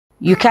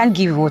you can't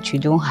give what you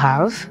don't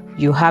have.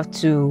 You have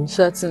to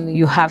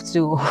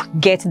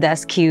get that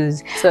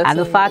skills. And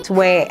the fact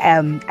where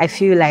I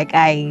feel like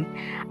I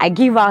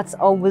give out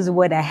almost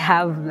what I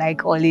have,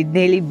 like on a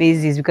daily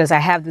basis, because I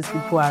have these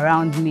people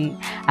around me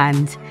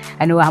and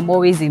I know I'm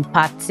always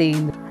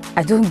impacting.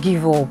 I don't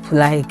give up.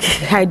 Like,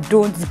 I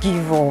don't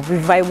give up.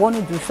 If I want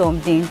to do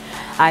something,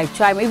 I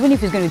try, even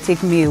if it's going to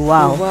take me a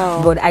while,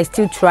 but I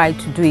still try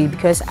to do it,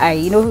 because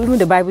even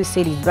the Bible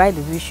said it, write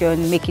the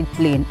vision, make it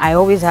plain. I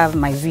always have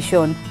my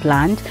vision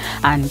planned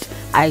and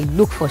I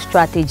look for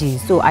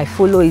strategies, so I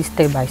follow it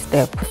step by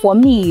step. For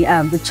me,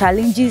 the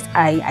challenges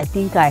I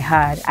think I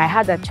had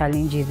that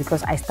challenges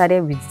because I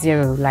started with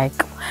zero, like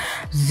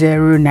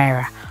 0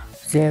 naira,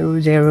 zero.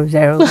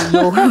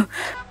 No.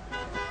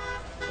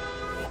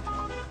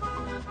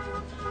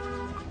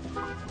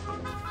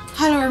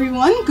 Hello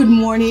everyone, good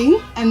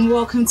morning and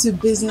welcome to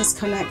Business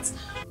Connect,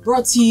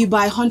 brought to you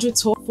by 100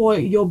 Talk for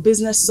your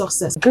business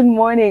success. Good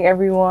morning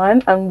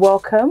everyone and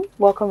welcome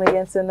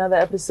again to another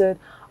episode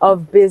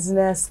of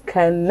Business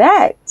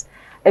Connect.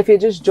 If you're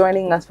just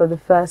joining us for the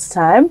first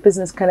time,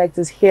 Business Connect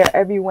is here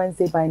every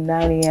Wednesday by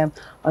 9 a.m.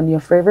 on your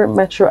favorite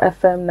Metro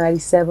FM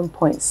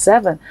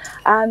 97.7.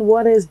 And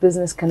what is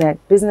Business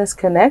Connect? Business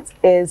Connect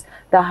is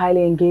the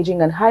highly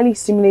engaging and highly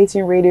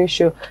stimulating radio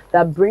show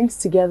that brings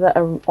together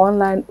an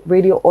online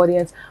radio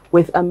audience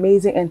with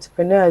amazing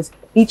entrepreneurs.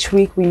 Each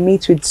week we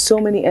meet with so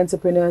many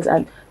entrepreneurs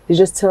and they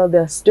just tell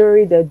their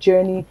story, their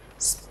journey,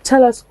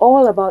 tell us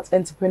all about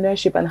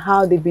entrepreneurship and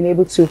how they've been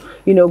able to,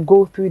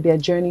 go through their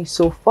journey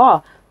so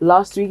far.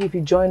 Last week, if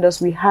you joined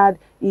us, we had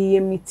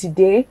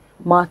Mide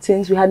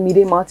Martins. We had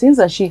Mide Martins,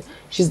 and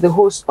she's the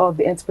host of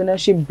the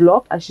Entrepreneurship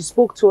blog, and she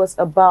spoke to us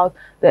about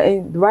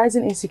the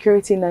rising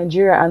insecurity in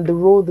Nigeria and the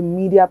role the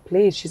media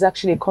plays. She's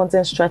actually a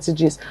content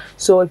strategist.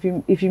 So if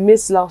you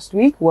missed last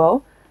week,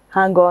 well,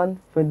 hang on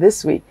for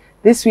this week.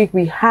 This week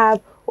we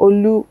have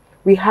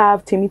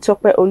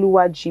Temitope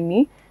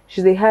Oluwajinmi.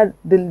 She's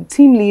the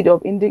team lead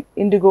of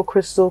Indigo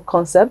Crystal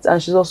Concepts,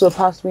 and she's also a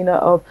past winner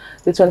of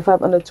the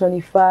 25 Under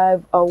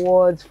 25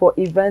 awards for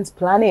events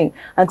planning.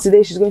 And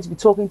today she's going to be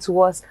talking to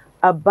us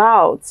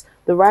about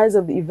the rise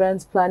of the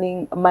events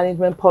planning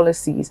management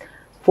policies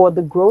for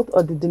the growth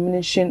or the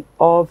diminishing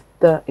of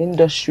the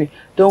industry.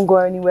 Don't go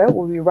anywhere.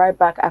 We'll be right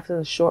back after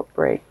the short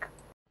break.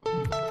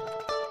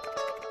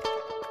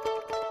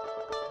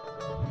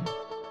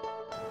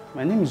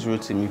 My name is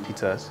Rotimi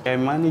Peters. I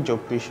manage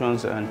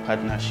operations and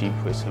partnership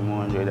for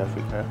SM100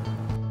 Africa.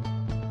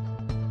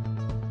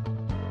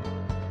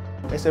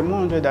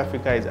 SM100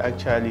 Africa is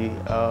actually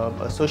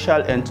a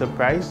social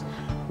enterprise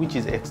which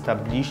is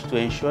established to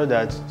ensure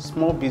that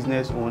small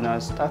business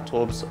owners,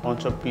 startups,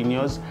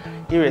 entrepreneurs,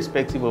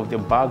 irrespective of their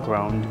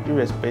background,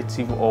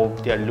 irrespective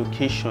of their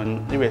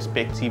location,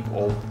 irrespective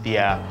of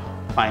their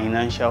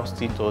financial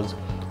status,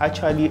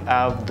 actually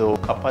have the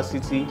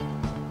capacity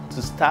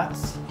to start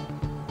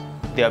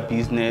their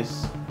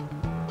business,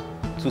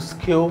 to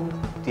scale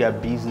their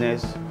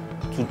business,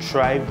 to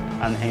thrive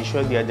and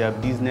ensure that their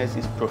business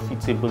is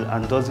profitable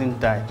and doesn't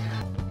die.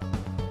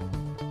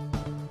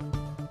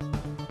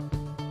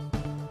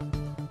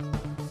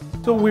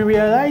 So we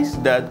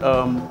realized that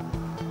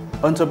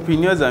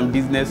entrepreneurs and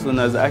business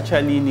owners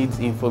actually need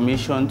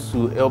information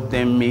to help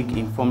them make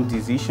informed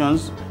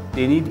decisions.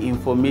 They need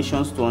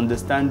information to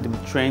understand the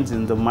trends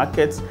in the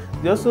markets.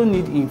 They also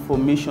need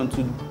information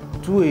to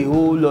do a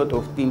whole lot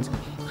of things.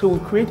 So we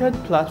created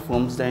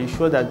platforms that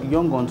ensure that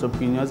young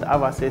entrepreneurs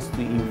have access to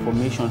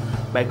information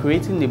by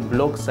creating a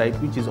blog site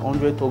which is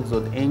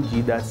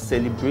 100talks.ng that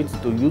celebrates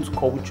the youth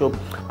culture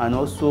and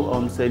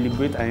also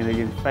celebrate and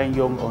identify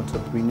young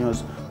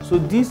entrepreneurs. So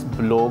this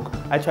blog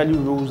actually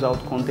rolls out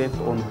content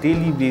on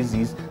daily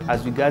basis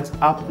as regards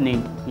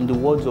happening in the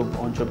worlds of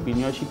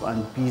entrepreneurship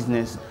and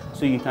business.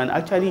 So you can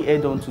actually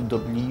head on to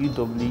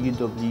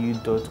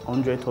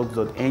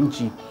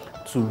www.100talks.ng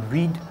to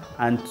read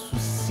and to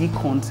see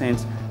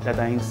content that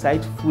are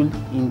insightful,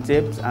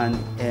 in-depth and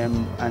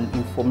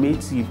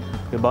informative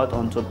about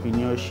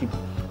entrepreneurship.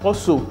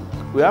 Also,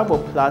 we have a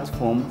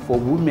platform for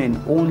women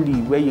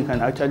only where you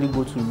can actually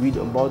go to read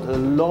about a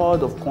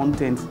lot of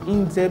content,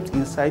 in-depth,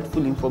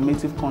 insightful,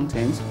 informative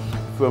content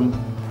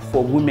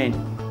for women,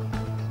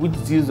 which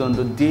deals on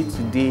the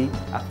day-to-day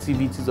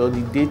activities or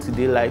the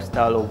day-to-day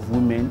lifestyle of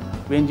women,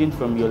 ranging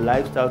from your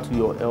lifestyle to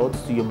your health,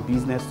 to your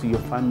business, to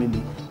your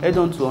family. Head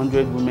on to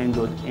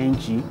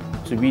 100women.ng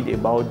to read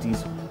about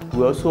this.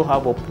 We also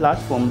have a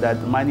platform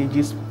that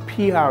manages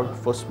PR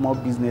for small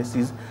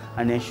businesses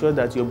and ensure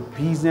that your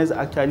business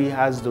actually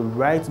has the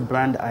right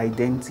brand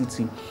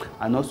identity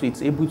and also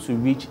it's able to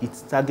reach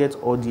its target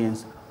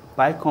audience.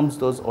 Bicoms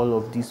does all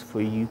of this for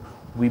you.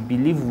 We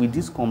believe with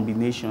these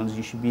combinations,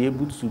 you should be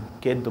able to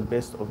get the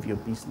best of your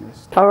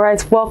business. All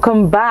right,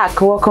 welcome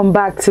back. Welcome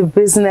back to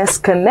Business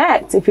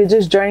Connect. If you're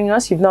just joining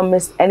us, you've not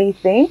missed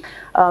anything.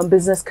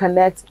 Business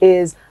Connect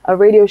is a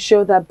radio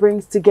show that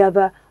brings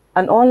together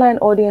an online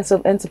audience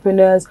of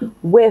entrepreneurs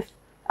with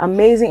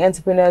amazing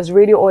entrepreneurs,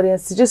 radio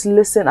audience, to just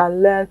listen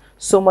and learn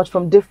so much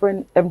from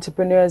different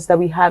entrepreneurs that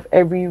we have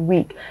every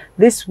week.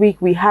 This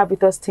week we have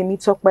with us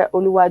Temitope by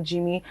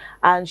Oluwajinmi,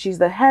 and she's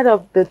the head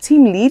of the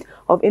team lead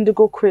of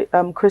Indigo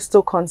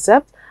Crystal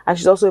Concepts, and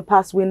she's also a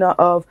past winner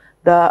of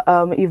the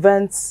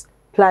events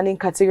planning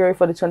category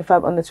for the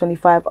 25 under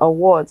 25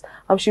 awards.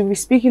 She'll be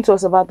speaking to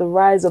us about the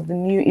rise of the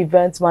new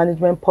event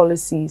management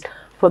policies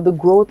for the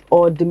growth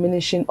or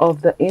diminishing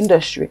of the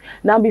industry.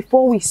 Now,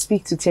 before we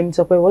speak to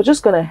Temitope, we're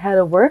just going to head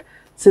over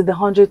to the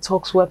 100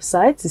 Talks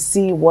website to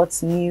see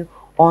what's new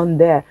on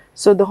there.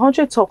 So the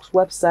 100 Talks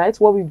website,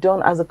 what we've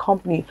done as a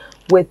company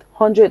with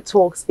 100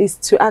 Talks is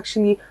to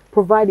actually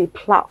provide a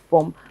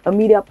platform, a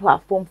media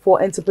platform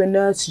for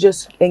entrepreneurs to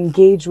just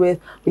engage with.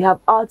 We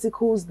have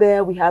articles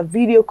there, we have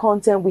video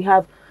content, we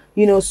have,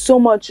 you know, so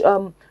much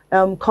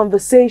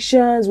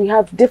conversations, we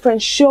have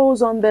different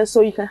shows on there.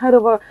 So you can head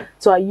over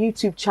to our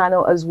YouTube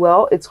channel as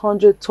well. It's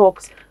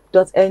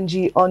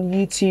 100talks.ng on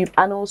YouTube,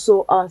 and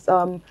also our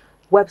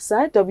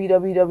website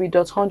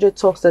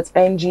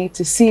www.100talks.ng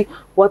to see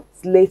what's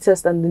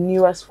latest and the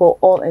newest for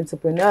all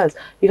entrepreneurs.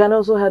 You can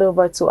also head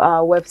over to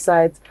our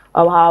website,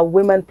 our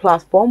women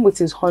platform, which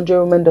is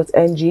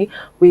 100women.ng.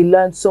 We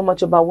learned so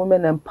much about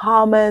women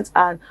empowerment,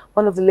 and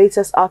one of the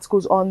latest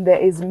articles on there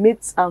is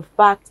myths and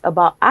facts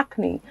about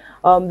acne.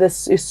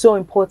 This is so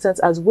important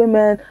as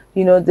women,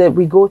 you know, that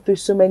we go through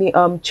so many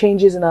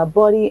changes in our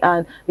body,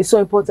 and it's so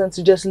important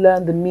to just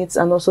learn the myths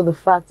and also the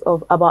facts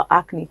about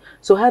acne.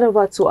 So head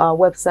over to our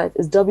website,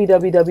 is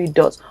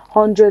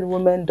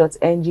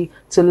www.100women.ng,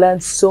 to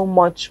learn so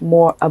much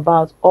more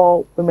about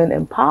all women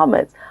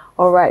empowerment.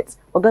 All right,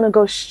 we're gonna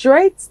go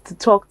straight to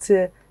talk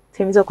to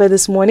Temitope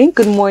this morning.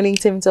 Good morning,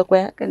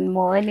 Temitope. Good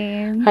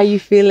morning. How are you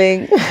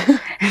feeling?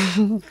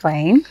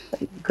 Fine.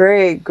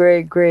 Great.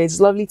 It's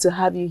lovely to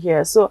have you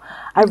here. So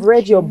I've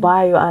read your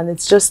bio and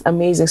it's just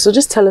amazing. So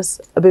just tell us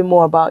a bit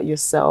more about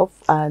yourself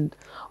and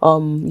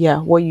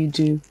yeah, what you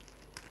do.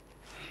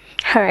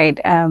 All right,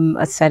 I'm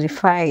a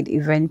certified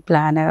event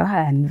planner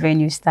and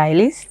venue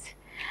stylist.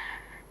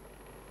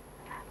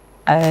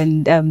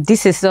 And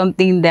this is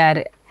something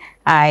that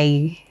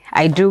I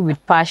do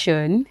with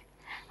passion,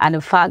 and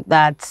the fact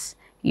that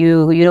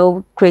you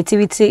know,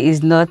 creativity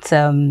is not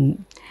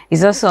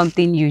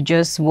something you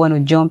just want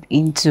to jump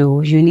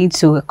into. You need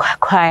to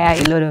acquire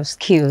a lot of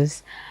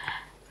skills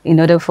in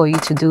order for you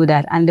to do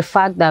that. And the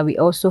fact that we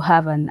also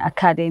have an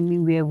academy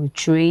where we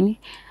train,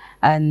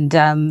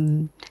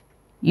 and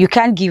you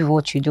can't give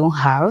what you don't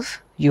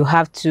have. You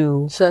have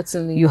to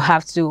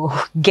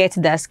get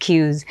that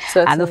skills.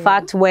 Certainly. And the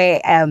fact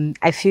where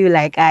I feel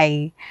like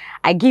I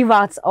give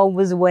out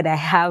almost what I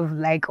have,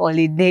 like on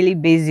a daily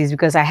basis,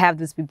 because I have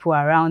these people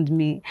around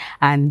me,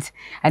 and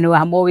I know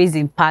I'm always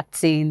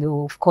impacting.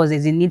 Of course,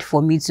 there's a need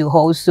for me to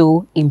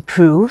also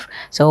improve.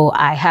 So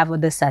I have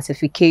other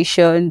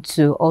certification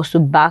to also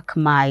back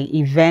my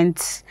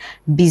event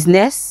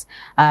business.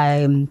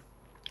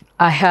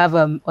 I have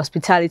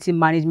hospitality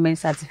management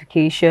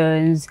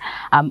certifications.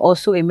 I'm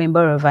also a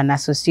member of an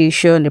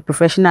association, a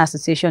professional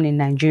association in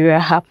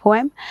Nigeria,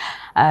 HAPOEM.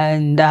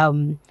 And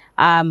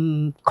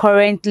I'm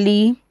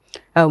currently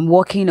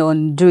working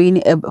on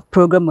doing a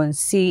program on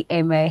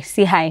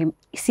CMIC,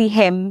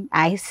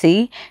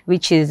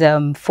 which is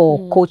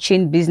for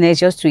coaching business,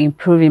 just to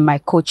improve in my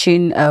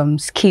coaching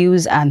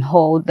skills and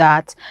all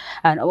that,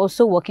 and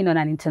also working on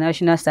an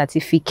international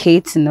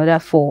certificate in order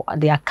for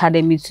the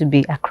academy to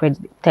be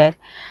accredited,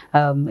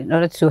 in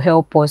order to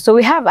help us. So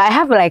I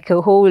have like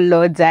a whole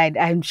lot that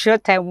I'm sure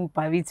time will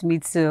permit me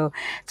to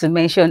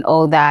mention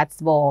all that,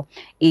 but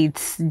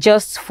it's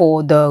just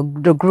for the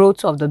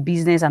growth of the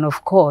business, and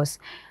of course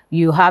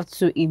you have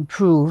to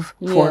improve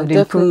for the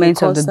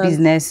improvement of the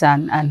business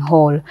and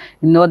whole,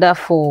 in order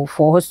for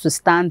us to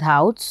stand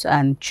out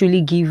and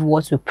truly give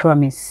what we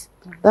promise.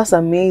 That's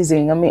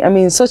amazing. I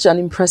mean, such an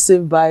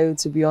impressive bio,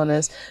 to be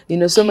honest. You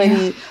know, so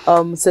many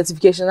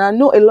certifications. I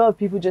know a lot of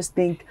people just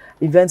think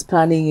event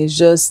planning is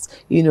just,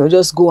 you know,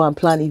 just go and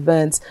plan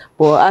events.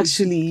 But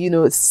actually, you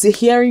know,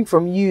 hearing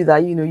from you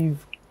that, you know,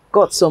 you've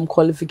got some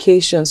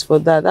qualifications for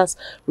that, that's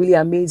really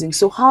amazing.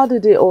 So how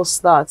did it all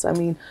start? I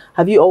mean,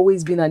 have you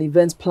always been an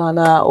event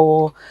planner,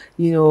 or,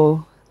 you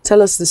know,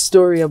 tell us the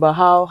story about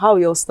how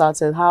it all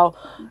started, how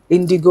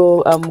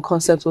Indigo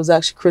Concept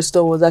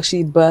Crystal was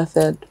actually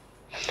birthed.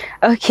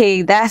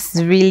 Okay, that's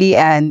really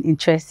an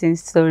interesting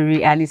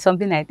story, and it's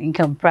something I think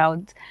I'm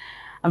proud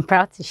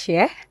to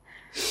share.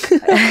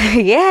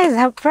 Yes,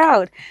 I'm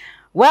proud.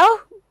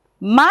 Well,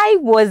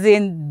 mine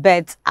wasn't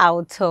bet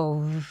out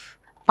of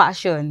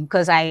passion,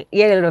 because I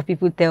hear a lot of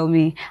people tell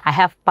me I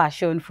have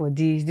passion for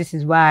this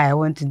is why I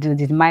want to do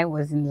this. Mine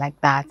wasn't like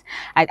that.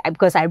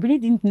 Because I really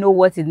didn't know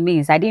what it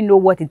means. I didn't know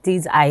what it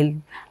is I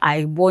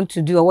want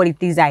to do, or what it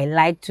is I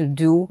like to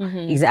do.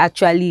 Is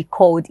actually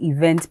called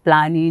event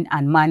planning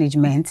and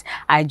management.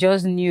 I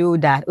just knew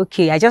that,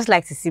 okay, I just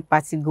like to see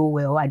party go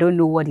well. I don't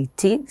know what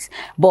it is,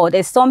 but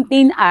it's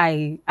something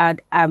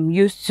I'm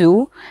used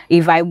to.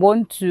 If I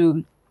want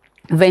to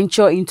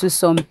venture into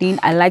something,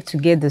 I like to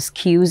get the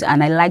skills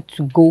and I like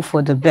to go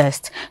for the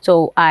best.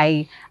 So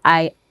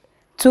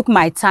took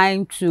my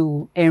time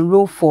to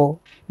enroll for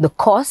the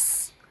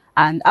course.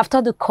 And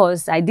after the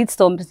course, I did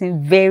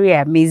something very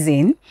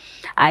amazing.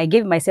 I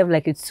gave myself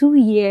like a 2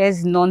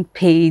 years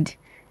non-paid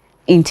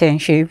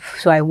internship.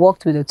 So I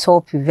worked with a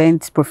top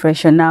event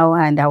professional,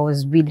 and I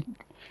was with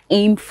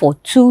him for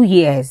 2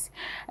 years.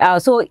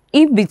 So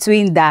in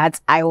between that,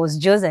 I was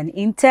just an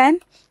intern.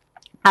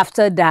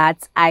 After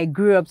that, I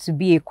grew up to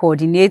be a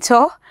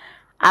coordinator.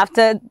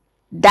 After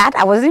that,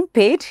 I wasn't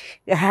paid.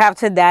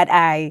 After that,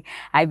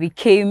 I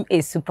became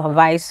a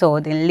supervisor.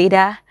 Then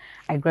later,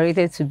 I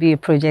graduated to be a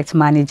project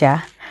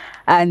manager.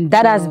 And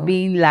that has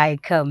been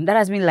like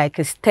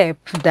a step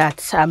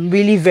that I'm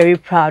really very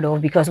proud of,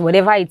 because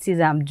whatever it is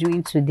I'm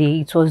doing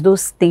today, it was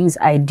those things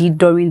I did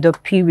during the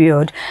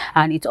period,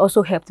 and it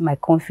also helped my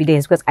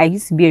confidence, because I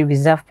used to be a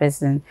reserved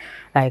person.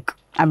 Like,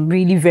 I'm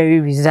really very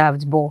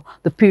reserved, but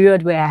the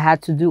period where I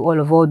had to do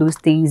all those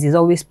things is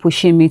always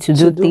pushing me to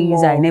do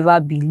things I never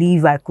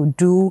believed I could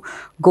do.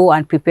 Go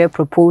and prepare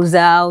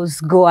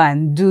proposals, go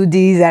and do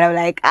this, and I'm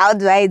like, how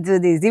do I do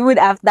this? Even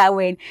after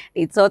when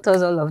they taught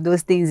us all of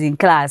those things in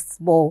class,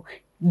 but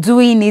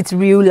doing it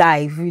real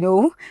life, you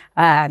know,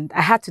 and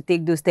I had to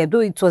take those steps. Though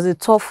it was a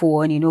tough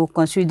one, you know,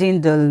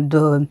 considering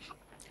the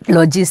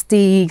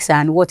logistics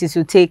and what it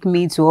would take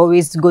me to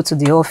always go to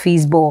the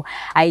office, but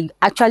I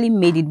actually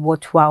made it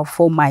worthwhile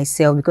for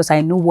myself, because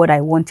I knew what I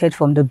wanted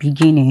from the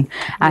beginning.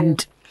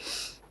 And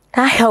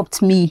that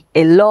helped me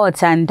a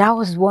lot, and that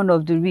was one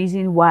of the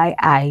reasons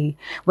why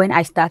when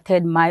I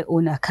started my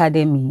own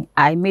academy,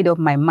 I made up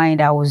my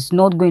mind I was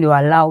not going to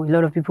allow a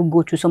lot of people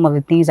go through some of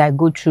the things I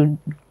go through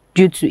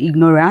due to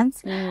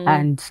ignorance.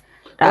 And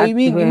you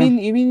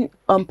mean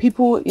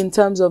people in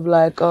terms of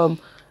like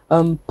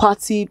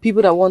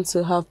people that want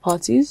to have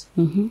parties?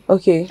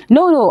 Okay.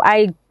 No,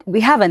 we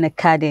have an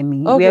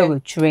academy where we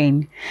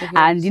train.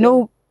 And you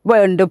know,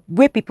 well, the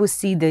way people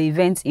see the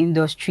event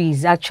industry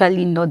is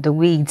actually not the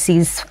way it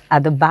is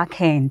at the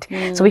back end.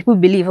 So people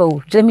believe,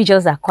 oh, let me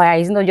just acquire.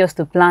 It's not just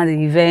to plan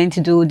the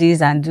event, do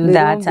this and do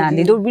that. And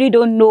they really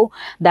don't know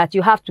that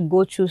you have to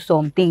go through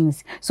some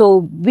things.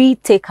 So we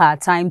take our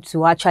time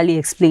to actually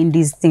explain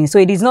these things. So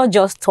it is not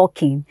just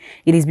talking.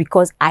 It is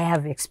because I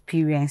have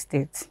experienced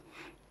it.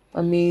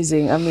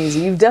 Amazing.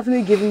 You've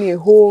definitely given me a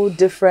whole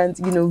different,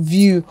 you know,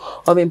 view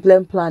of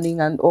event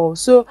planning and all.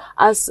 So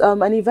as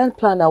an event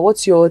planner,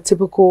 what's your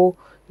typical,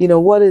 you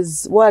know, what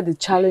are the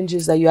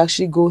challenges that you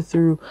actually go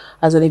through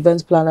as an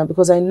event planner?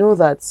 Because I know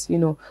that, you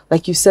know,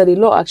 like you said, a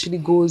lot actually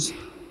goes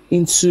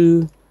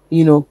into,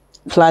 you know,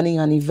 planning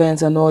an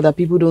event and all that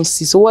people don't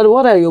see. So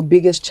what are your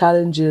biggest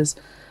challenges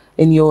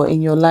in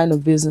your line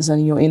of business and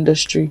in your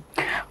industry?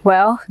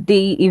 Well,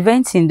 the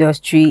events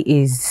industry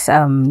is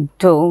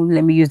though,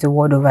 let me use the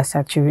word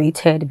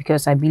oversaturated,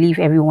 because I believe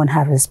everyone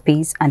has a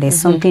space, and there's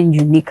something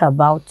unique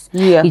about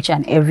each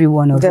and every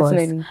one of us.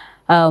 You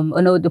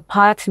know, the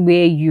part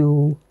where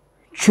you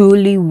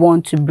truly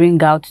want to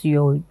bring out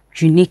your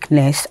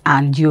uniqueness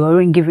and you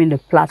aren't given the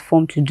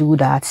platform to do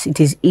that, it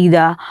is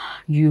either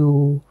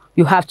you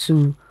have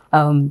to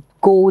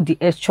go the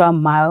extra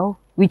mile,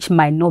 which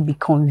might not be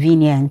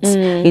convenient.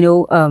 You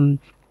know,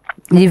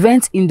 the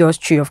event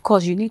industry, of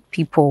course, you need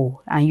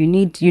people, and you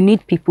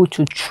need people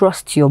to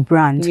trust your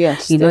brand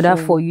in order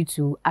for you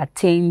to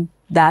attain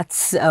that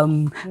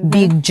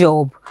big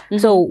job.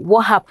 So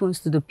what happens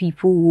to the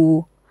people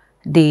who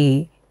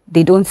they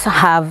don't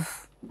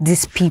have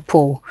these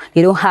people,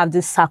 they don't have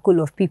this circle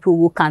of people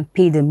who can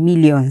pay the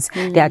millions.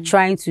 They are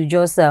trying to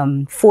just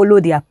follow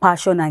their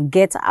passion and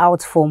get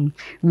out from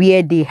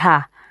where they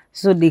are,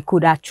 so they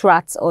could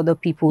attract other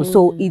people.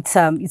 So it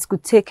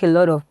could take a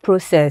lot of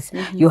process.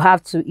 You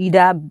have to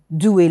either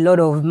do a lot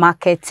of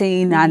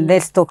marketing, and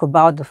let's talk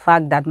about the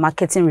fact that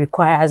marketing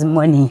requires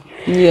money.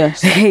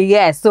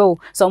 Yes. So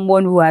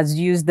someone who has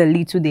used the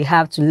little they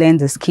have to learn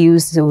the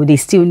skills, so they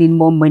still need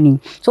more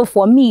money. So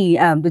for me,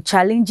 the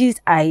challenges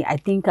I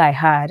think I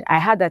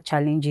had that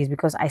challenges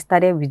because I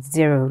started with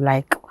zero,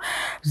 like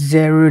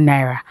 0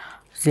 naira.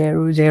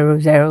 0, 0,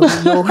 0.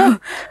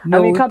 No.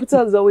 I mean,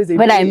 capital is always a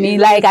but I mean,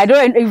 like, I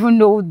don't even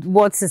know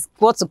what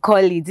to call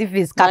it, if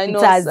it's capital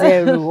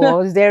 0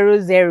 or 0,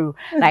 0.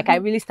 Like, I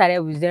really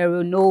started with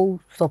 0, no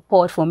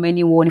support from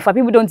anyone. In fact,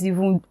 people don't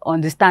even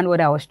understand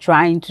what I was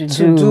trying to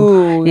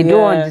do. They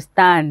don't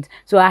understand.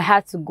 So I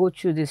had to go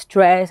through the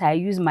stress. I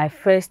used my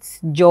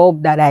first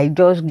job that I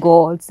just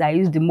got. I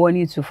used the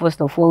money to first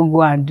of all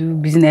go and do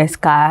business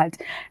card,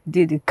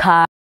 did the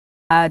card.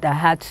 I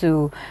had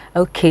to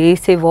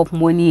save up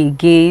money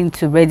again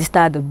to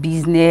register the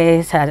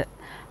business.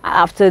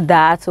 After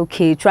that,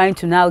 trying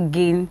to now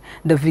gain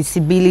the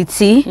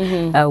visibility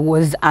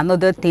was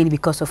another thing,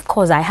 because of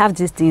course I have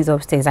these things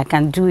upstairs. I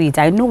can do it.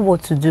 I know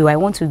what to do. I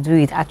want to do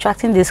it.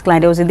 Attracting this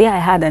client. There was a day I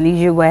had an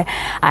issue where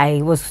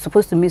I was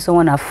supposed to meet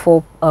someone at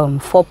 4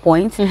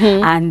 points,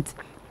 and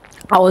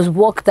I was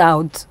walked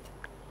out.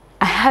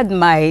 I had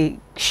my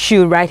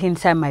shoe right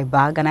inside my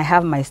bag and I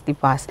have my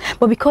slippers,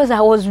 but because I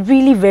was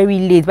really very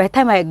late, by the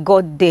time I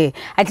got there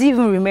I didn't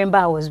even remember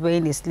I was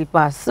wearing the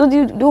slippers. So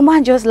the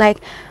woman just like,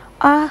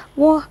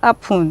 what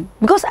happened?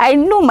 Because I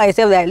know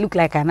myself that I look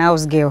like an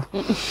house girl.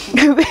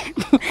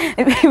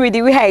 With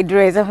the way I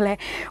dress, I'm like,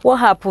 what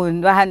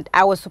happened? And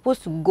I was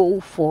supposed to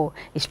go for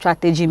a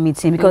strategy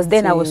meeting because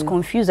then I was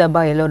confused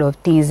about a lot of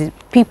things.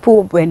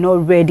 People were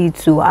not ready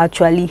to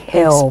actually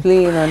help.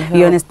 Explain and help.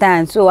 You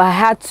understand? So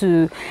I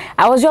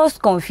was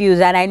just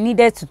confused and I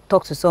needed to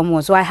talk to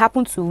someone. So I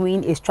happened to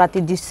win a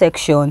strategy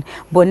section.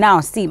 But now,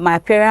 see, my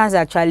parents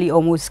actually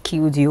almost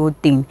killed the whole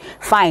thing.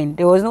 Fine,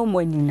 there was no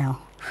money now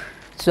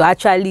to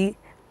actually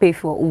pay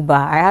for Uber.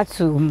 I had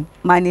to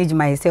manage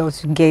myself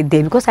to get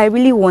there because I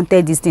really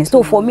wanted this thing.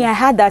 So for me, I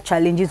had that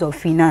challenges of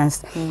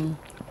finance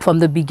from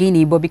the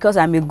beginning, but because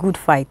I'm a good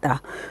fighter,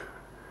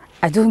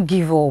 I don't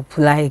give up.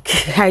 Like,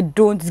 I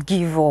don't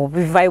give up.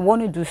 If I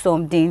want to do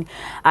something,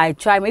 I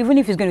try, even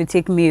if it's going to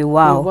take me a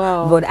while,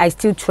 but I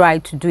still try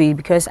to do it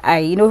because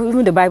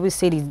even the Bible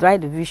said it's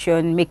write the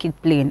vision, make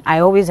it plain. I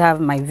always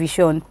have my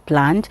vision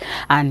planned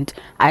and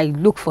I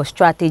look for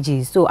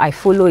strategies. So I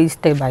follow it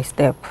step by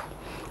step.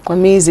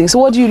 Amazing. So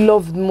what do you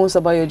love most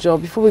about your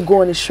job before we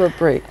go on a short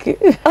break?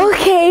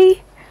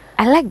 Okay.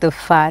 I like the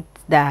fact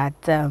that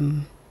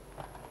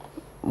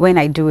when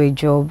I do a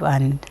job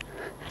and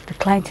the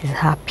client is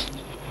happy,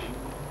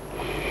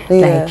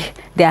 like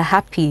they're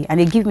happy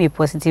and they give me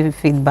positive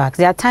feedback.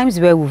 There are times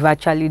where we've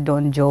actually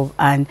done job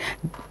and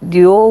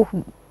the whole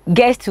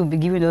guests will be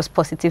giving us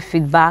positive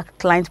feedback,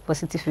 clients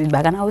positive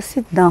feedback, and I will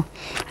sit down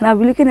and I'll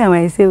be looking at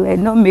myself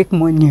and not make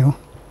money.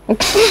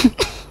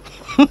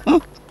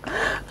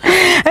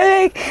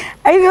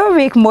 I don't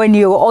make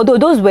money, although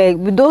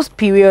those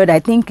period, I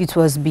think it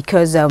was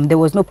because there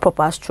was no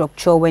proper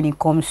structure when it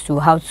comes to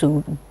how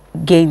to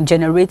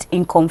generate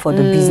income for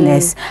the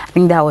business. I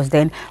think that was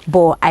then,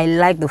 but I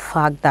like the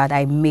fact that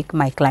I make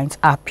my clients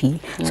happy.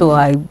 So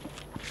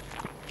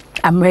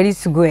I'm ready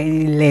to go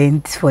any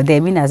length for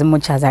them in as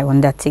much as I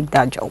undertake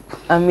that job.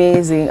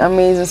 Amazing.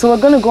 So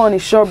we're going to go on a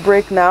short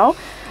break now.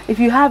 If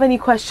you have any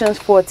questions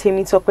for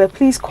Temitope,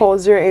 please call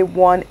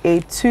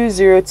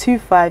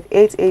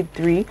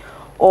 081-820-25883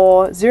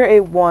 or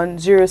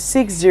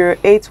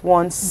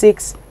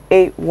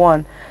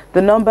 081-060-81681.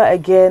 The number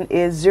again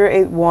is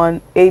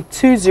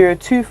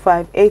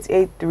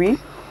 081-820-25883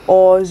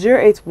 or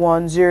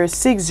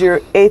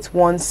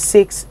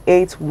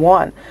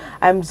 081-060-81681.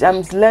 I'm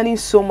learning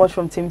so much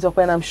from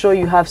Temitope and I'm sure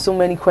you have so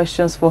many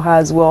questions for her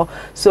as well.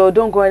 So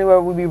don't go anywhere.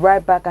 We'll be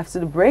right back after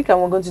the break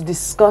and we're going to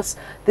discuss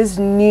these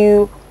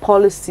new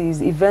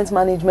policies, event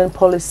management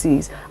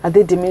policies. Are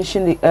they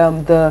diminishing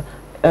the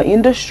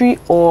industry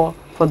or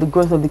for the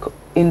growth of the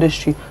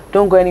industry?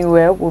 Don't go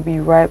anywhere. We'll be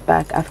right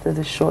back after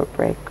the short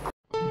break.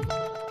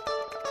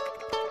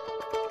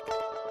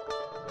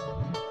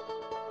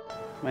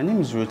 My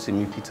name is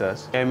Rotimi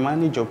Peters. I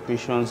manage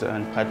operations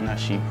and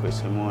partnership for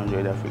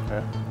SM100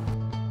 Africa.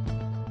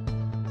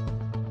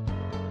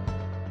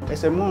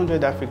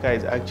 SM100 Africa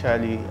is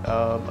actually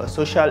a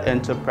social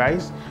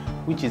enterprise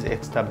which is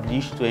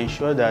established to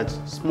ensure that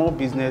small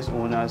business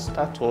owners,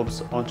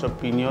 startups,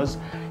 entrepreneurs,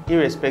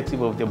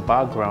 irrespective of their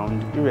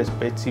background,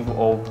 irrespective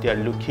of their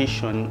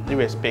location,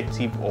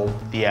 irrespective of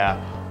their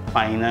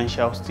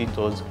financial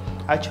status,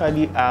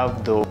 actually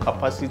have the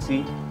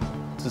capacity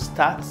to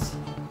start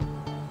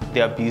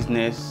their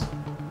business,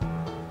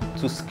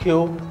 to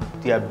scale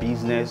their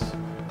business,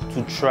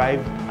 to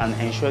thrive and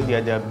ensure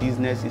that their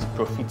business is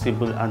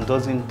profitable and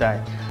doesn't die.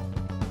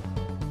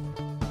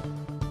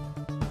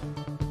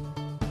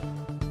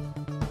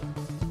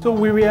 So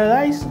we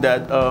realized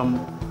that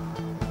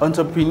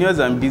entrepreneurs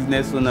and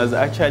business owners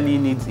actually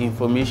need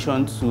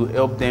information to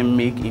help them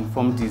make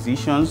informed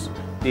decisions.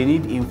 They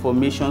need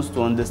information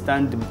to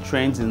understand the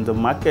trends in the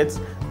markets.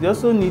 They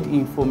also need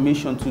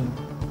information to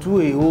do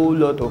a whole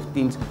lot of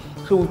things.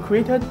 So we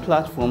created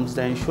platforms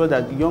that ensure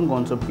that young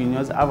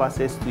entrepreneurs have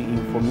access to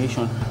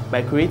information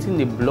by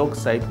creating a blog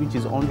site which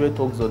is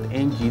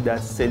 100talks.ng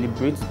that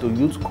celebrates the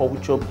youth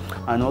culture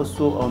and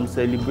also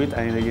celebrate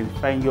and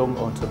identify young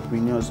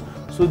entrepreneurs.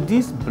 So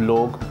this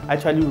blog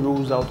actually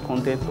rolls out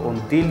content on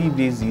a daily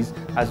basis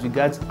as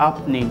regards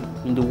happening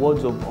in the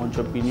worlds of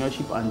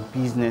entrepreneurship and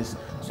business.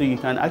 So you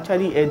can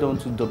actually head on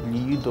to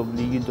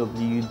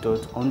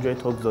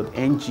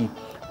www.100talks.ng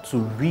to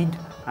read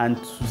and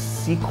to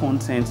see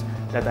content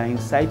that are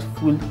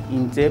insightful,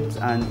 in-depth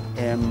and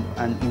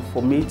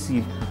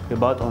informative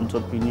about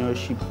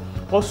entrepreneurship.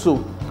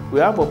 Also, we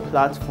have a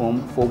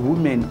platform for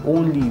women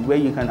only where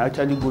you can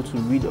actually go to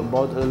read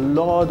about a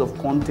lot of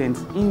content,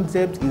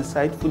 in-depth,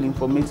 insightful,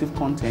 informative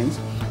content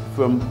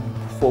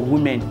for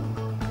women,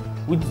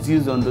 which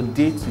deals on the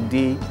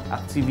day-to-day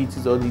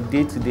activities or the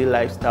day-to-day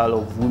lifestyle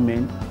of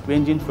women,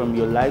 ranging from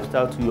your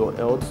lifestyle to your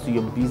health, to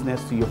your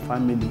business, to your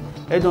family.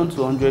 Head on to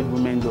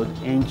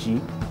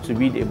 100women.ng to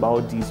read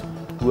about this.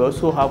 We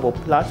also have a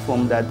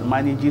platform that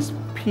manages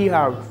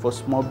PR for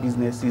small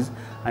businesses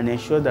and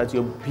ensure that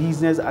your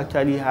business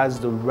actually has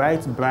the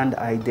right brand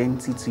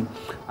identity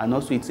and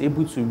also it's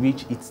able to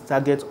reach its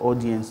target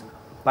audience.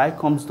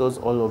 Bicoms does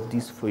all of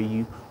this for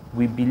you.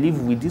 we believe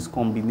with these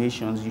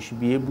combinations, you should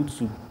be able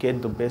to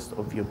get the best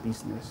of your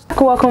business.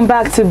 Welcome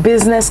back to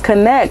Business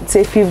Connect.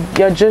 If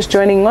you're just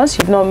joining us,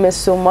 you've not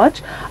missed so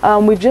much.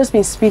 We've just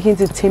been speaking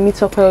to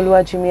Temitope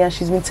Oluwajinmi, and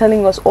she's been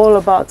telling us all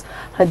about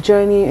her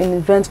journey in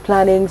event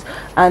planning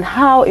and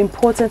how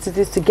important it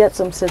is to get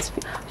some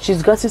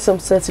she's gotten some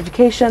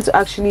certification to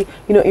actually,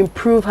 you know,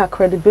 improve her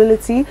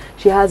credibility.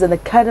 She has an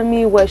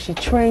academy where she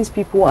trains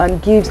people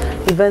and gives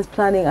event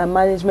planning and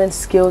management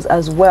skills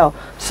as well.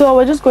 So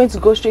we're just going to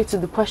go straight to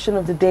the question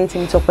of the day,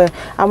 Temitope,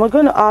 and we're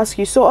going to ask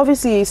you, so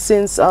obviously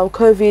since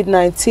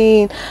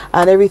COVID-19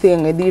 and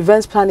everything, the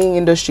events planning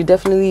industry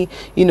definitely,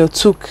 you know,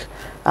 took,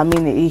 I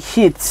mean, it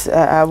hit,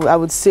 I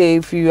would say,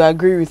 if you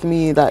agree with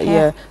me, that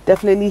yeah,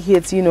 definitely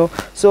hit, you know.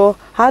 So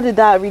how did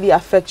that really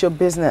affect your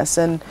business,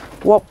 and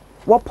what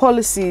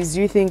policies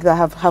do you think that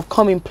have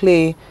come in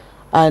play,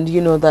 and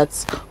you know,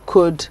 that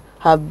could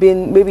have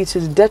been maybe to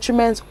the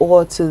detriment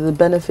or to the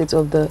benefit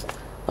of the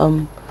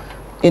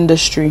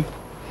industry?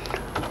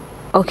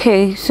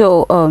 Okay,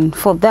 so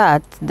for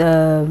that,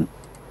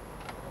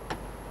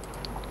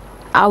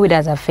 how it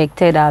has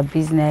affected our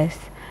business,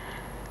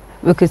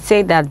 we could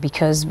say that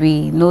because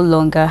we no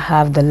longer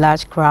have the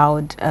large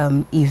crowd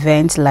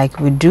events like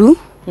we do,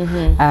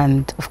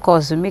 and of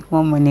course we make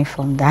more money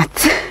from that.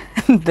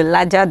 The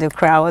larger the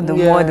crowd, the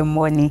more the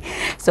money.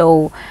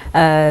 So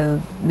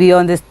we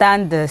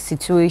understand the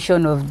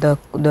situation of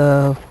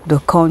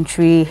the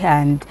country,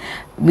 and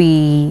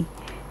we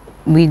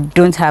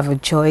don't have a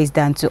choice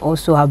than to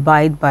also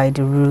abide by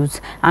the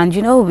rules. And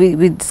you know,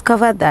 we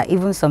discovered that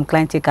even some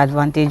clients take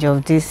advantage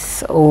of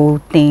this whole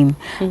thing,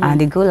 and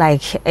they go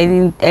like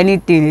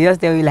anything, they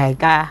just tell you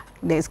like,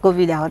 there's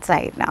COVID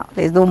outside now,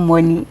 there's no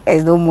money,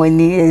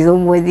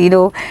 you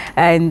know.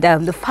 And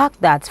the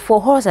fact that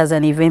for us as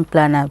an event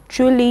planner,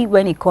 truly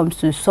when it comes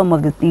to some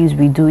of the things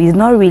we do, it's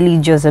not really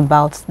just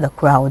about the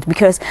crowd,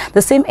 because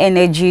the same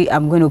energy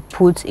I'm going to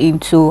put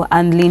into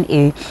handling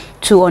a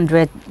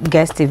 200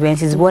 guest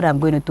events is what I'm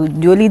going to do.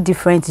 The only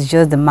difference is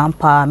just the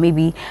manpower.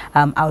 Maybe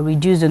I'll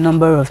reduce the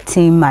number of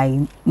team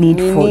I need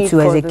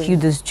to execute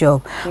this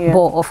job.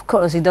 But of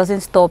course, it doesn't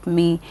stop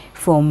me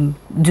from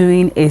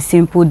doing a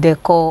simple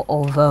decor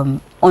of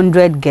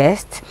 100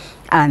 guests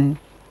and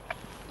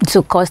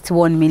to cost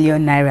 1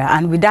 million naira,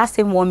 and with that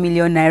same 1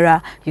 million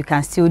naira you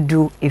can still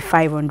do a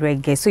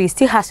 500 guests. So it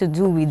still has to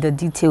do with the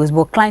details,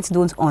 but clients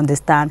don't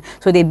understand,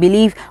 so they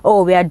believe,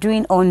 oh, we are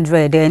doing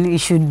 100, then it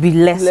should be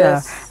lesser,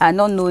 and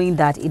not knowing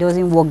that it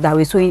doesn't work that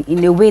way. So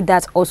in a way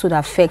that also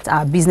affects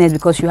our business,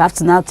 because you have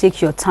to now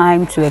take your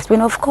time to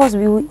explain. Of course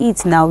we will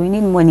eat now, we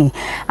need money,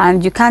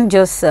 and you can't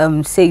just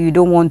say you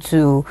don't want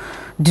to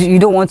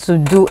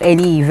do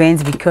any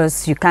events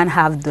because you can't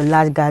have the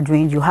large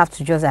gathering. You have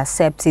to just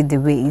accept it the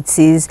way it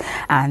is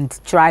and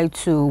try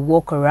to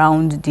work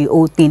around the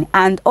whole thing.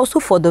 And also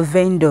for the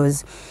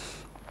vendors,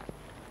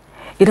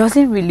 it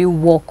doesn't really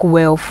work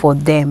well for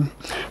them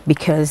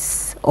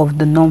because of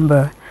the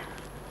number.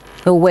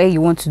 The way you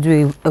want to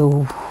do a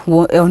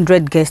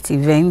 100 guest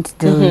event,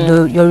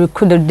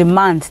 the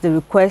demand, the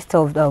request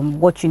of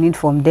what you need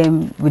from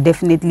them will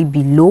definitely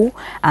be low,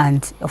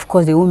 and of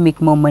course they won't make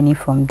more money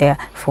from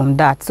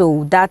that.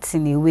 So that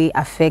in a way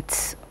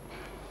affects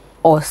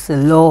us a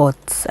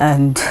lot,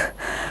 and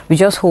we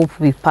just hope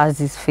we pass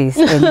this phase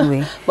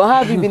anyway. But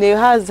have you been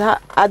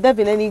have there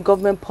been any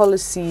government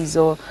policies,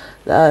 or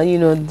you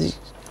know,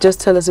 just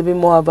tell us a bit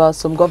more about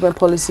some government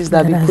policies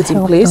that have been put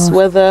in place,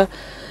 whether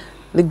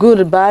the good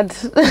or bad?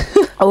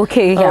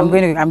 Okay, I'm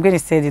going to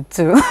say it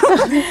too.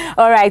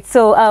 All right.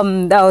 So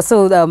on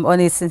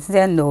a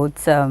sincere note,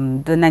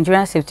 the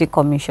Nigerian Safety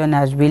Commission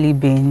has really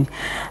been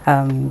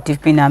they've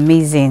been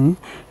amazing.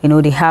 You know,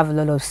 they have a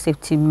lot of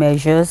safety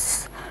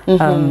measures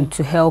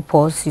to help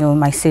us. You know,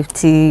 my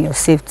safety, your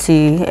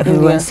safety,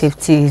 everyone's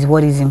safety is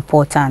what is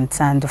important,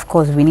 and of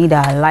course we need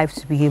our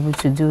lives to be able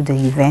to do the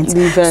event.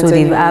 So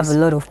they have a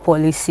lot of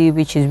policy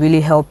which is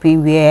really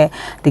helping, where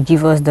they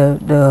give us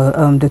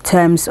the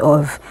terms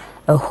of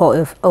a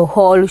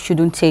hall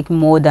shouldn't take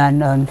more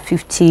than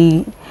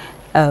 50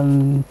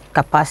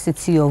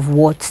 capacity of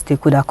what they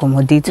could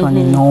accommodate on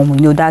a norm.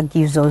 You know, that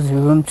gives us the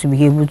room to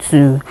be able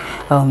to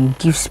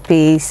give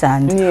space,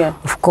 and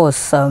of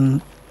course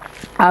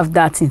have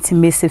that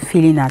intimacy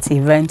feeling at the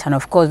event. And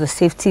of course the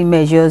safety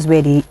measures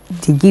where they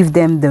give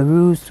them the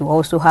rules to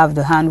also have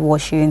the hand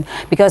washing,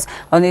 because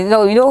on you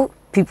know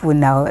people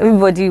now,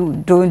 everybody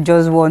don't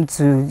just want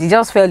to, they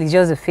just felt it's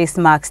just a face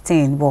mask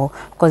thing, but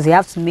because they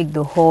have to make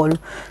the hall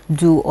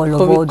do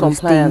all those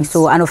things.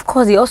 So, and of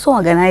course they also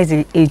organize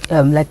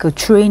like a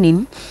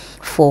training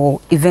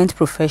for event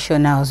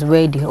professionals,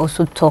 where they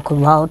also talk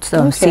about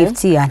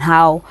safety, and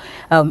how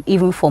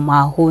even from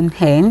our own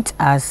end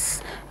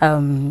as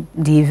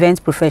the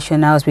event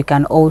professionals, we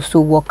can also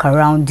work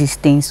around these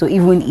things. So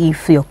even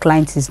if your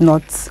client is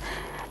not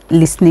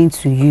listening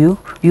to you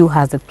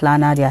as a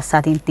planner, there are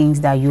certain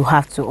things that you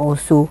have to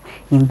also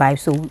imbibe.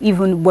 So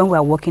even when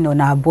we're working on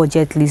our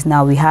budget list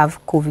now, we have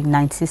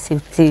COVID-19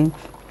 safety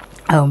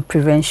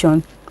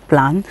prevention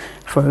plan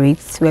for it,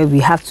 where we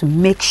have to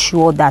make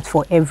sure that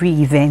for every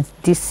event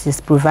this is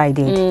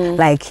provided.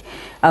 Like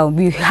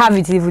we have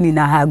it even in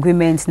our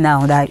agreement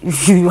now that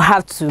you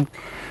have to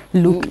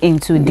look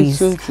into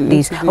this.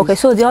 Okay,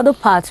 so the other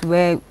part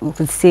where we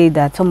could say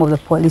that some of the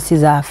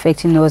policies are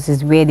affecting us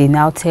is where they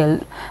now tell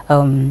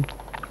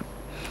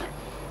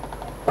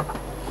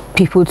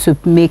people to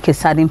make a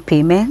certain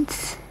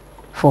payment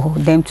for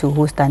them to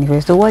host an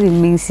event. So what it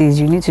means is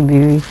you need to be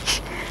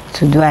rich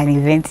to do an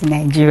event in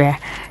Nigeria.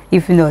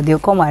 If not, they'll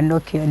come and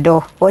knock your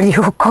door, or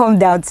they'll come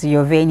down to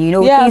your venue. You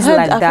know, things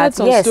like that. I've heard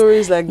some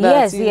stories like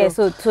that. Yes.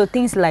 So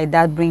things like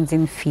that brings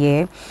in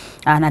fear,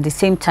 and at the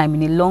same time, in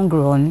the long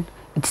run,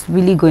 it's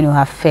really going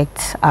to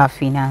affect our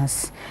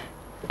finance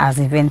as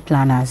event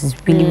planners. It's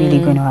really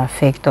going to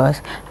affect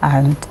us,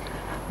 and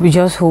we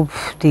just hope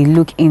they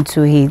look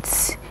into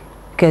it,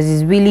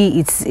 because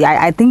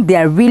I think they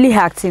are really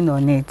acting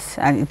on it,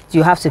 and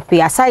you have to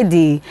pay. Aside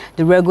the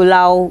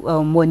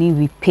regular money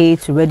we pay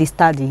to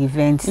register the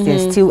event,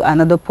 there's still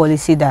another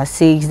policy that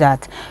says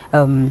that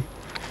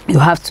you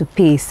have to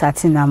pay a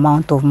certain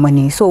amount of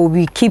money. So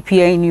we keep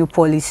hearing new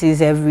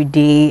policies every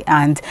day,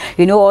 and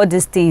you know, all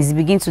these things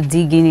begin to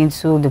dig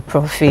into the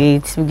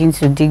profits, begin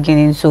to dig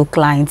into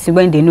clients.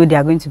 When they know they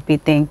are going to pay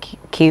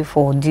 10K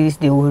for this,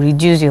 they will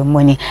reduce your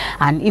money.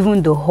 And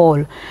even the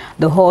hall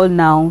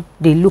now,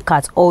 they look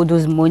at all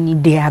those money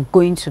they are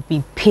going to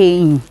be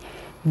paying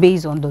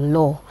based on the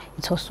law.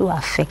 It also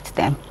affects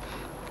them.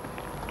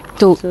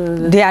 So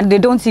they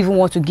don't even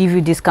want to give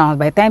you discounts.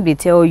 By the time they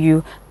tell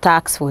you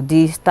tax for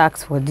this,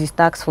 tax for this,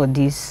 tax for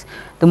this,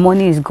 the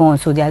money is gone,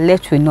 so they are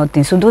left with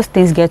nothing. So those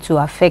things get to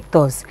affect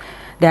us.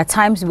 There are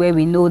times where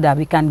we know that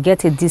we can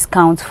get a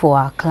discount for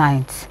our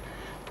clients.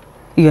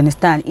 You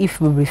understand?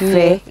 If we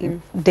refer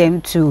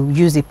them to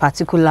use a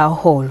particular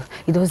hall,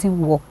 it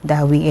doesn't work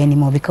that way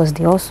anymore, because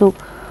they also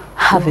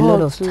have a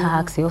lot of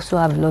tax. They also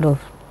have a lot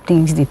of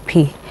things they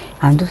pay,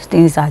 and those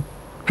things are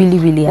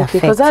really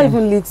affecting. Because that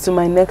even leads to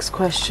my next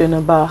question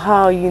about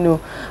how, you know,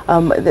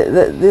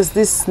 there's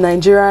this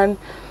Nigerian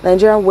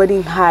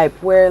wedding hype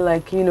where,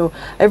 like, you know,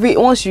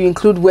 once you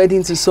include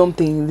wedding to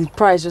something, the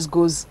price just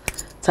goes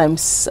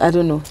times, I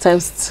don't know,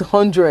 times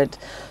 100.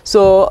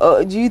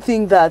 So do you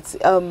think that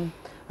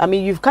I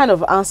mean, you've kind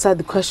of answered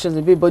the questions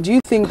a bit, but do you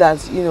think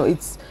that, you know,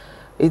 it's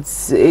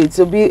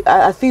a bit,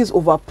 I think it's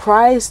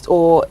overpriced,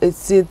 or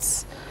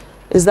is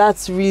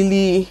that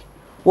really,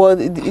 well,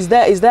 is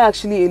there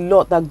actually a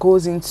lot that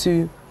goes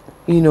into,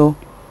 you know,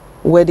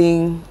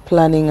 wedding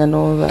planning and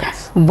all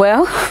that?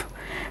 Well,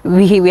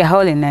 we are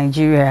all in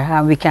Nigeria,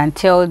 and we can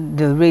tell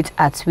the rate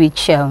at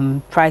which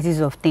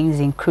prices of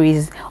things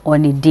increase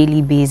on a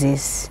daily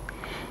basis.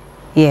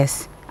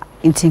 Yes,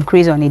 it's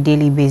increased on a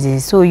daily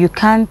basis. So you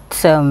can't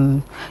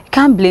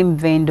blame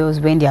vendors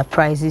when their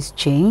prices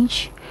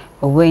change,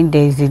 or when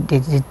there's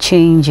a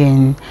change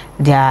in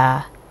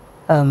their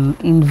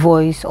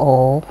invoice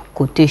or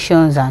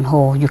quotations and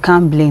all. You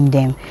can't blame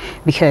them,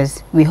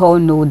 because we all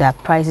know that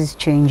prices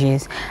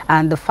changes,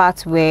 and the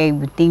fact where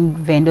we think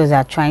vendors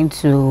are trying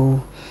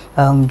to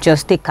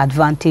just take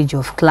advantage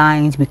of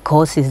clients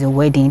because it's a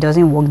wedding, it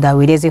doesn't work that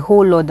way. There's a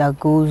whole lot that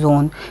goes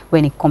on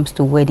when it comes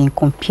to wedding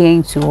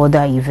comparing to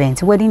other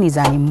events. Wedding is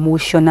an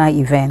emotional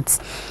event,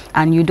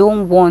 and you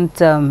don't want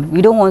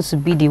to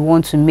be the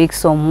one to make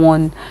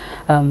someone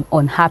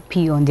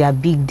unhappy on their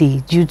big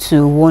day due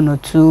to one or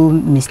two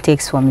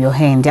mistakes from your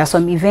hand. There are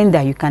some events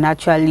that you can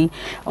actually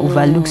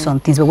overlook some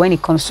things, but when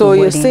it comes to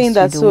weddings, you're saying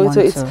that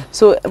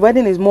so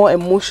wedding is more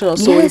emotional.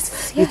 So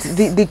yes, it's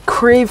the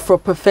crave for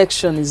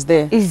perfection is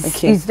there.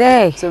 It's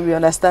there. So we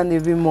understand a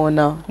bit more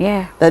now.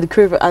 Yeah. That the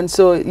crave, and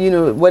so, you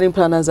know, wedding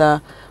planners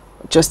are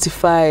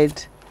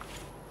justified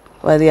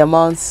by the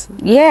amounts.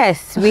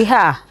 Yes, we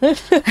are.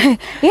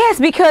 Yes,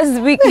 because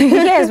we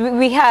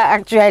are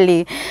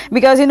actually,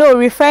 because, you know,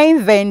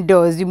 referring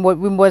vendors, we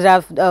must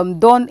have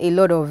done a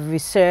lot of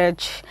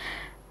research.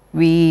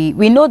 We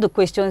know the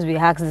questions we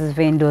ask these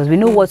vendors. We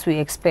know what we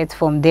expect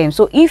from them.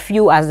 So if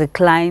you as a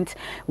client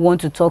want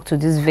to talk to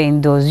these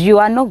vendors, you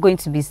are not going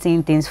to be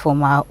seeing things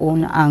from our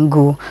own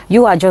angle.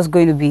 You are just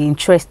going to be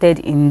interested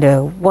in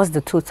what's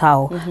the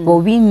total. But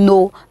we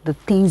know the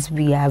things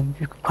we are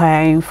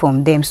requiring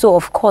from them. So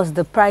of course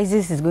the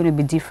prices is going to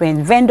be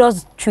different.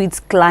 Vendors treat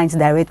clients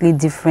directly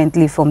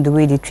differently from the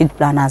way they treat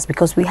planners,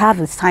 because we have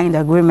a signed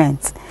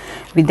agreement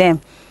with them.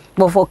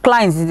 But for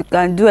clients, they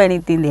can do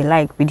anything they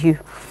like with you.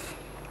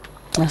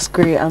 That's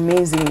great,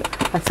 amazing.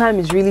 Our time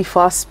is really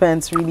fast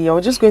spent, really. I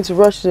was just going to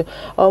rush to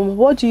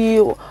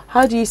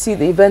how do you see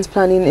the events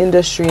planning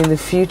industry in the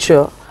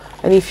future?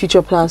 Any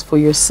future plans for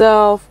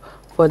yourself,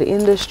 for the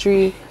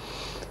industry,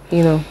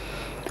 you know?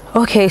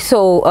 Okay,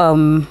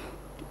 so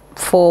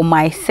for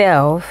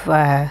myself,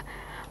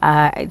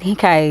 I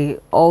think I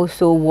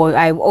also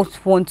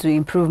want to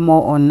improve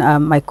more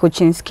on my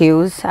coaching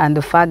skills, and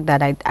the fact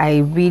that I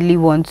really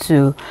want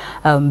to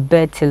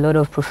bet a lot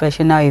of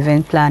professional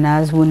event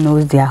planners who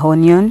knows their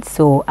onions.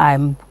 So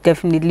I'm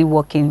definitely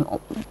working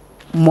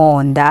more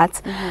on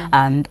that.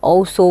 And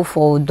also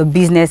for the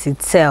business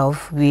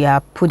itself, we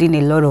are putting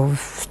a lot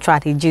of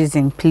strategies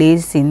in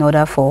place in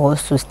order for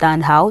us to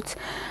stand out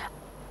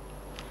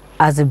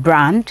as a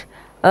brand.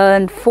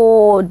 And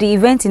for the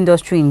event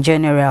industry in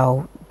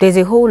general, there's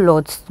a whole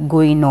lot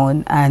going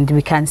on, and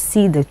we can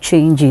see the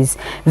changes.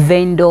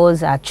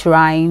 Vendors are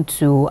trying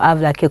to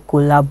have like a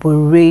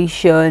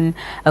collaboration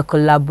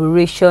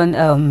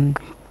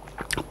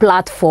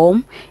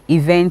platform.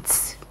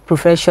 Events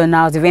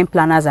professionals, event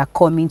planners are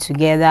coming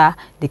together,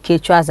 the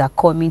caterers are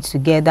coming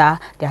together.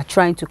 They are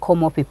trying to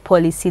come up with a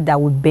policy that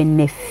would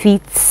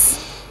benefit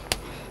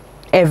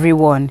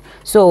everyone.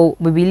 So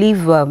we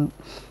believe the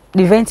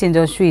event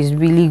industry is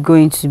really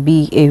going to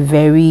be a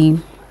very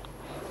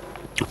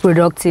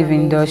productive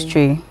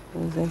industry.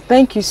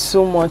 Thank you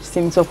so much,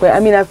 Temitope. I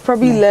mean, I've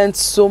probably learned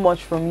so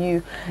much from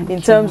you in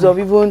terms of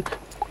even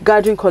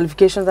gathering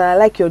qualifications, and I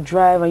like your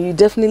drive, and you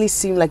definitely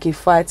seem like a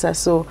fighter.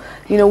 So,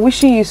 you know,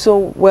 wishing you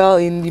so well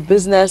in the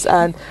business.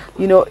 And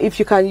you know, if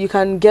you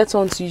can get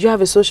on to, you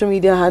have a social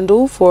media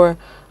handle for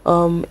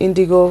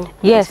Indigo?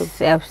 Yes,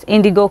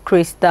 Indigo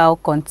Crystal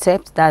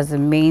Concepts, that's the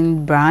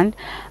main brand,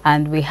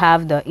 and we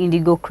have the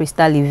Indigo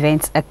Crystal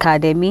Events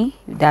Academy,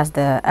 that's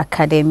the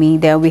academy.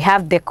 Then we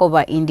have Decor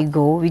by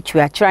Indigo, which we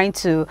are trying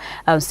to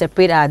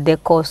separate our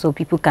decor so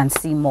people can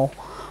see more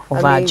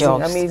of our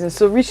jobs. Amazing.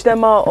 So reach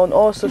them out on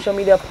all social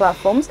media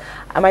platforms.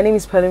 And my name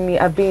is Pelumi.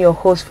 I've been your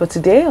host for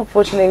today.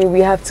 Unfortunately,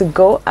 we have to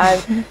go,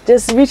 and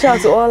just reach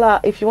out to all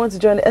our, if you want to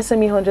join the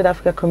SME 100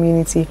 Africa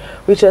community,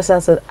 reach us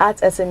out at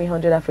SME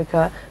 100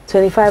 Africa,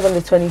 25 on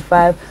the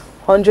 25,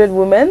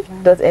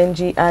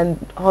 100women.ng and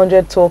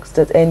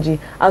 100talks.ng.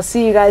 I'll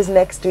see you guys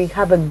next week.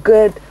 Have a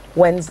good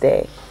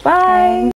Wednesday. Bye.